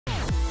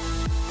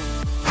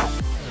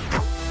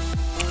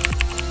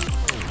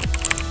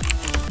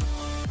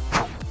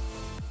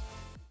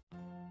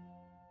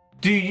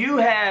Do you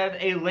have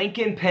a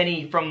Lincoln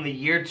penny from the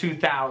year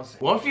 2000?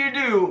 Well, if you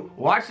do,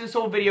 watch this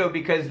whole video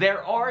because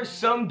there are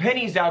some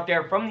pennies out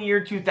there from the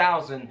year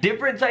 2000.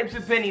 Different types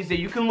of pennies that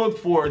you can look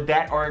for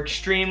that are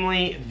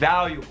extremely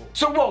valuable.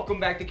 So welcome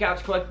back to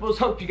Couch Collectibles.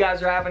 Hope you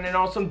guys are having an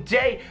awesome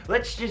day.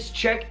 Let's just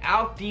check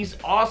out these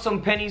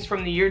awesome pennies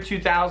from the year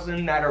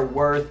 2000 that are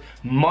worth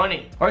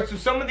money. Alright, so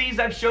some of these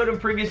I've showed in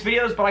previous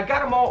videos, but I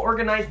got them all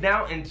organized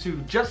now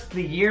into just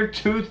the year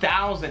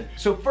 2000.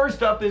 So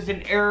first up is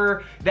an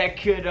error that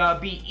could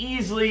be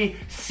easily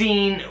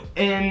seen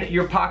in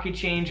your pocket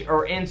change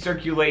or in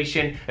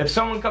circulation. If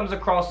someone comes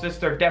across this,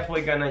 they're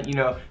definitely gonna,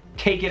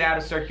 take it out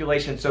of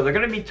circulation, so they're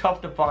gonna be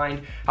tough to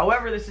find.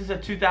 However, this is a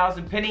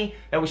 2000 penny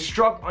that was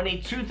struck on a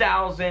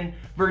 2000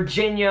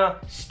 Virginia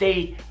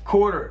state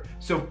quarter.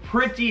 So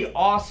pretty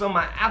awesome.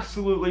 I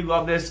absolutely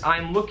love this.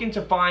 I'm looking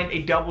to find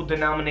a double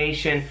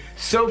denomination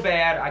so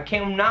bad. I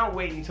cannot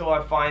wait until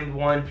I find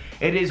one.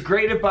 It is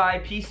graded by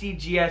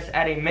PCGS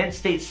at a mint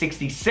state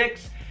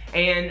 66.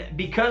 And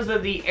because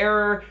of the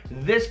error,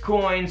 this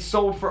coin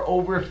sold for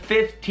over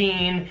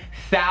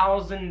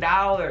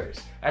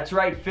 $15,000. That's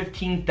right,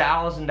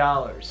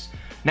 $15,000.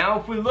 Now,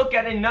 if we look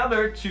at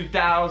another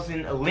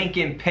 2000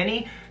 Lincoln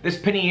penny, this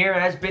penny here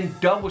has been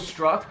double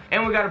struck,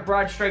 and we got a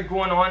broad strike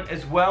going on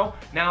as well.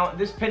 Now,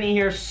 this penny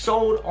here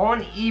sold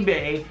on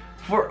eBay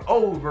for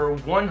over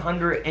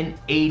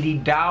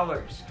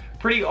 $180.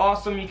 Pretty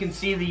awesome. You can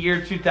see the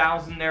year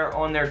 2000 there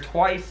on there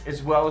twice,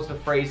 as well as the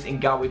phrase "In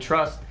God We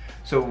Trust."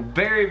 So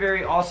very,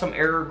 very awesome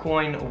error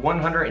coin,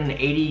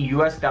 180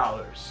 US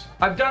dollars.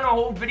 I've done a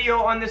whole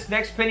video on this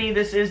next penny.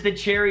 This is the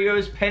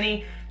Cheerios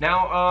penny.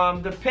 Now,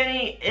 the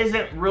penny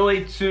isn't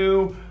really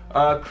too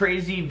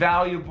crazy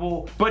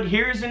valuable, but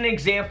here's an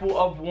example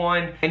of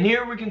one. And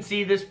here we can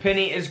see this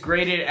penny is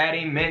graded at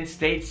a mint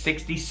state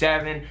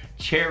 67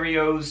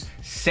 Cheerios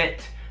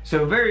cent.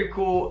 So very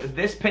cool.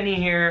 This penny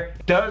here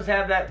does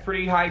have that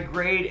pretty high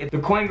grade. The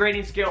coin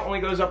grading scale only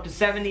goes up to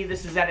 70.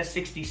 This is at a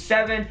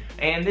 67.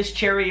 And this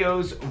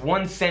Cheerios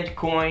 1 cent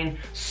coin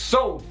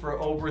sold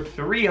for over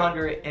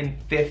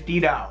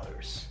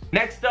 $350.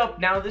 Next up,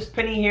 now this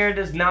penny here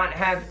does not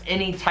have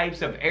any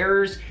types of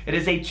errors. It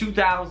is a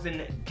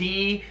 2000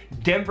 D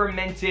Denver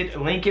minted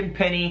Lincoln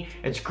penny.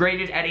 It's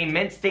graded at a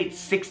mint state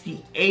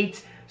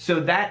 68.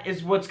 So that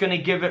is what's gonna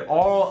give it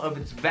all of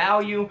its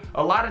value.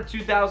 A lot of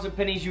 2000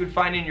 pennies you would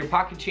find in your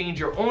pocket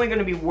change are only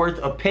gonna be worth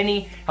a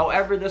penny.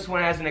 However, this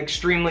one has an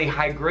extremely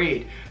high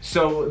grade.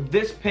 So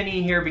this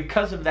penny here,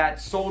 because of that,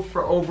 sold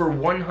for over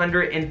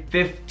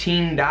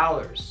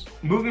 $115.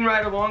 Moving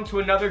right along to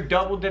another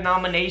double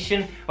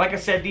denomination. Like I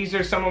said, these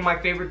are some of my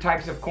favorite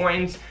types of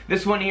coins.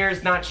 This one here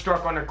is not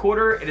struck on a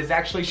quarter. It is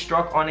actually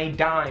struck on a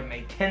dime,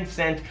 a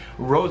 10-cent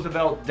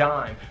Roosevelt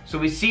dime. So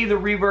we see the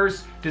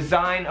reverse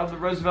design of the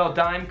Roosevelt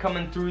dime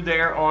coming through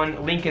there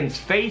on Lincoln's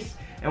face.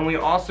 And we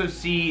also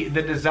see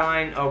the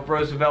design of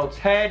Roosevelt's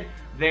head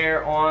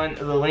there on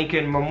the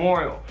Lincoln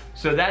Memorial.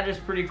 So that is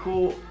pretty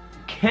cool.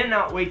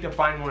 Cannot wait to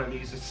find one of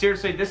these.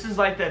 Seriously, this is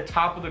like the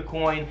top of the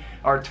coin,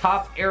 or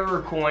top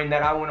error coin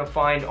that I want to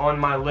find on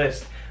my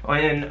list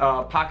in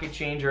pocket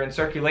change or in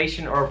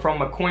circulation or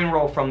from a coin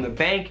roll from the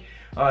bank.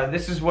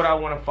 This is what I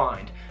want to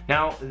find.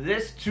 Now,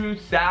 this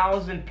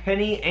 2000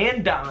 penny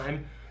and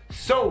dime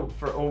sold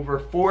for over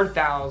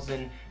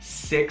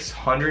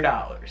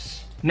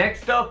 $4,600.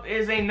 Next up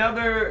is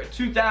another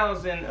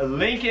 2000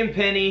 Lincoln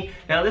penny.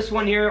 Now this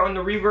one here on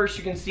the reverse,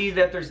 you can see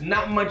that there's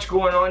not much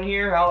going on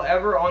here.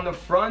 However, on the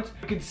front,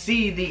 you can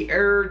see the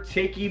error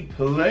taking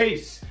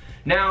place.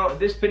 Now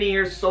this penny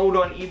here sold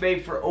on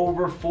eBay for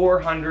over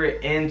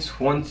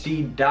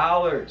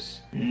 $420.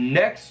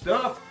 Next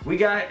up, we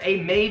got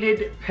a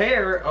mated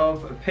pair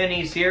of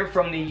pennies here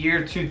from the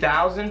year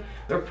 2000.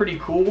 They're pretty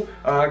cool.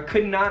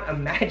 Could not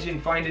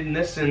imagine finding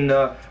this in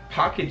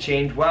pocket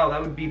change. Wow,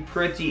 that would be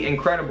pretty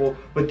incredible.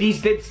 But these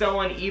did sell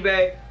on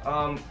eBay.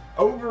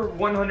 Over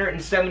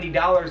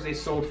 $170 they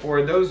sold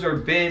for. Those are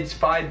bids,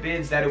 5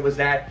 bids that it was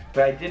at,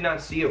 but I did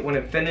not see it when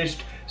it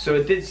finished. So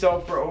it did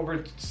sell for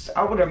over,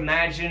 I would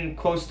imagine,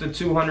 close to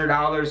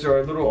 $200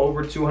 or a little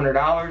over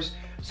 $200.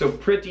 So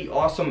pretty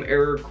awesome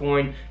error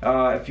coin.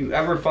 If you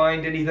ever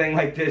find anything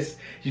like this,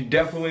 you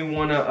definitely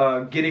want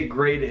to get it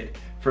graded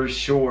for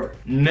sure.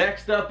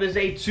 Next up is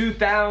a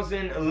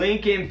 2000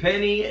 Lincoln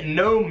penny,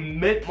 no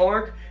mint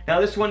mark. Now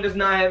this one does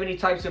not have any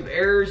types of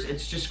errors.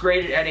 It's just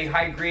graded at a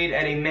high grade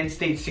at a mint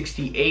state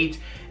 68.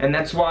 And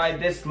that's why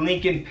this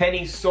Lincoln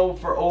penny sold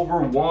for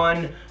over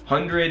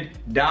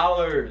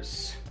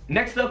 $100.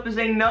 Next up is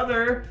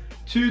another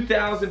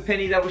 2000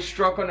 penny that was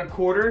struck on a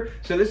quarter.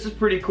 So this is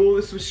pretty cool.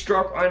 This was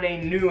struck on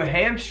a New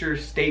Hampshire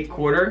state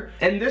quarter.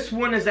 And this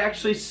one is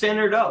actually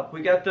centered up.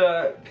 We got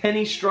the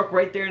penny struck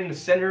right there in the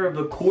center of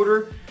the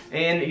quarter.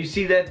 And you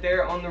see that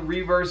there on the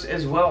reverse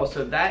as well.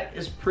 So that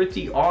is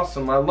pretty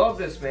awesome. I love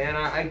this, man.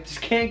 I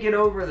just can't get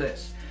over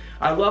this.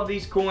 I love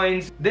these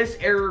coins. This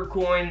error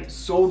coin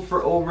sold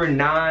for over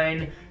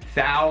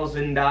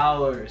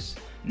 $9,000.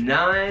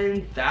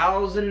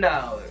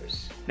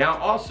 $9,000. Now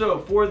also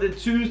for the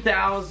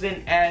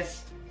 2000S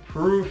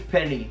proof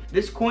penny.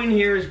 This coin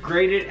here is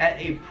graded at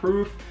a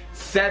proof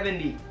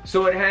 70.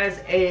 So it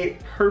has a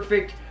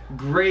perfect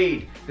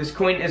grade. This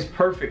coin is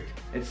perfect.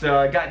 It's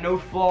got no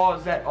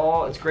flaws at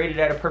all. It's graded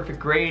at a perfect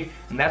grade,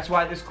 and that's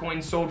why this coin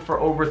sold for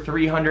over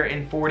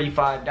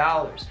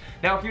 $345.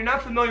 Now, if you're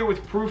not familiar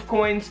with proof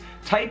coins,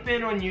 type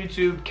in on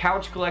YouTube,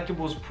 Couch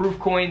Collectibles proof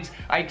coins.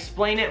 I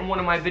explain it in one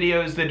of my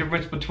videos, the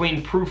difference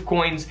between proof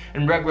coins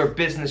and regular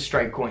business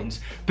strike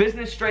coins.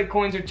 Business strike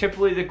coins are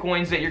typically the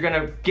coins that you're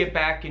gonna get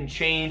back and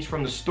change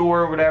from the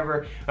store or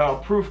whatever.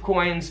 Proof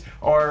coins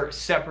are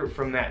separate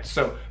from that.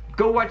 So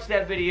go watch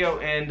that video,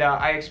 and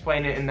I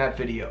explain it in that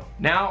video.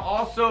 Now,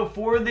 also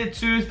for the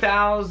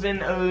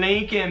 2000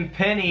 Lincoln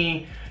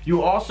Penny,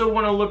 you also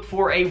want to look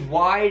for a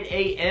wide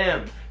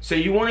AM. So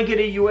you want to get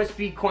a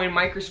USB coin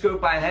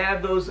microscope. I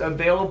have those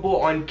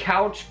available on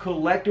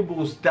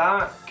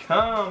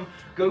couchcollectibles.com.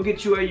 Go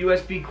get you a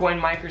USB coin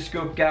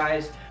microscope,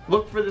 guys.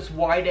 Look for this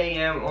wide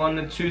AM on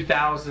the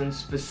 2000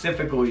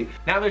 specifically.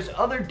 Now, there's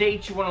other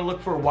dates you want to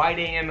look for wide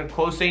AM and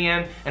close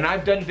AM, and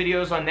I've done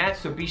videos on that,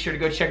 so be sure to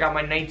go check out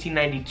my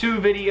 1992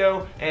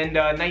 video and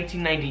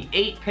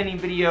 1998 penny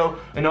video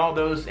and all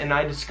those, and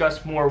I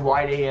discuss more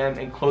wide AM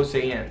and close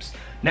AMs.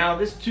 Now,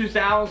 this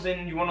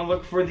 2000, you want to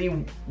look for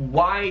the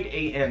wide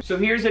AM. So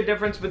here's the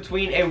difference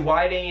between a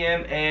wide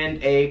AM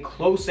and a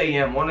close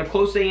AM. On a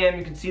close AM,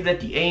 you can see that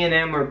the A and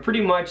M are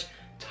pretty much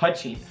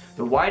touching.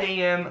 The wide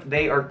AM,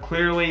 they are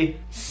clearly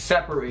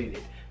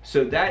separated.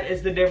 So that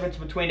is the difference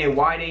between a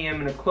wide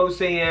AM and a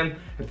close AM.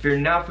 If you're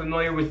not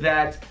familiar with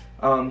that,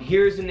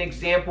 here's an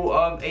example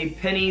of a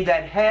penny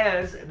that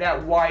has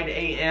that wide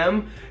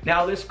AM.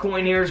 Now, this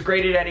coin here is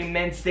graded at a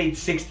Mint State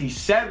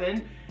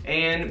 67.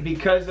 And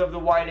because of the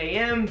wide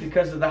AM,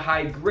 because of the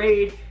high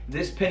grade,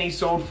 this penny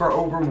sold for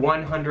over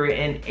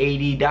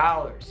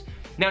 $180.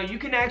 Now, you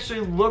can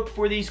actually look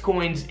for these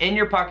coins in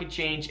your pocket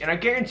change, and I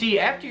guarantee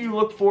after you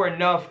look for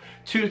enough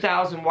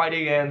 2000 wide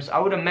AMs, I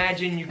would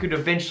imagine you could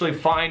eventually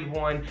find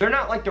one. They're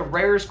not like the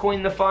rarest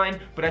coin to find,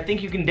 but I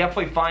think you can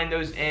definitely find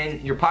those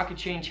in your pocket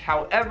change.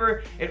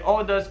 However, it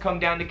all does come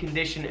down to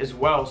condition as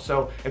well.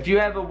 So if you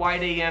have a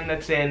wide AM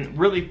that's in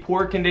really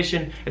poor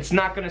condition, it's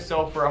not going to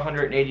sell for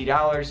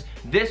 $180.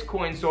 This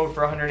coin sold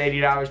for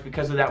 $180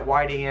 because of that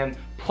wide AM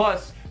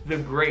plus the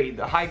grade,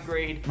 the high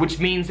grade, which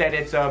means that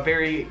it's a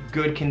very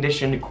good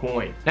conditioned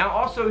coin. Now,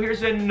 also,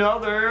 here's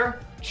another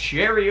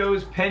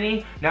Cheerios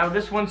penny. Now,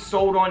 this one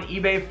sold on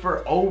eBay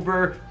for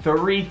over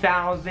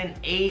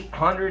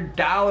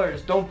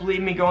 $3,800. Don't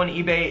believe me? Go on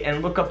eBay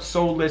and look up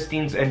sold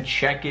listings and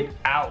check it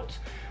out.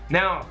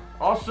 Now,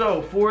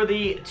 also, for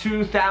the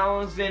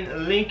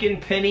 2000 Lincoln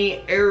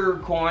Penny error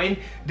coin,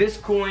 this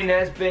coin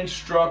has been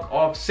struck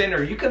off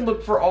center. You can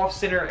look for off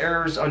center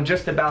errors on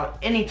just about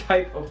any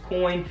type of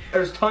coin.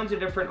 There's tons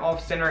of different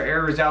off center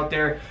errors out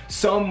there,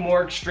 some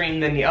more extreme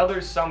than the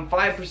others, some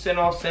 5%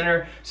 off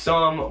center,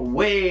 some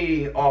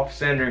way off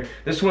center.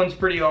 This one's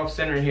pretty off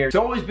center here.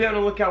 So always be on the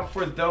lookout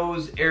for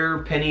those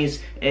error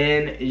pennies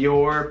in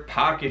your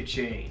pocket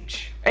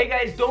change. Hey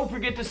guys, don't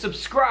forget to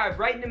subscribe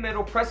right in the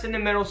middle, press in the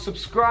middle,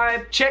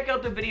 subscribe, check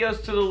out the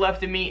videos to the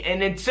left of me,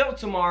 and until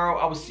tomorrow,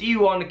 I will see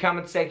you on the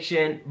comment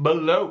section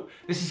below.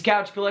 This is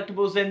Couch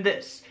Collectibles, and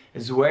this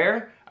is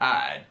where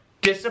I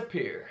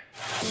disappear.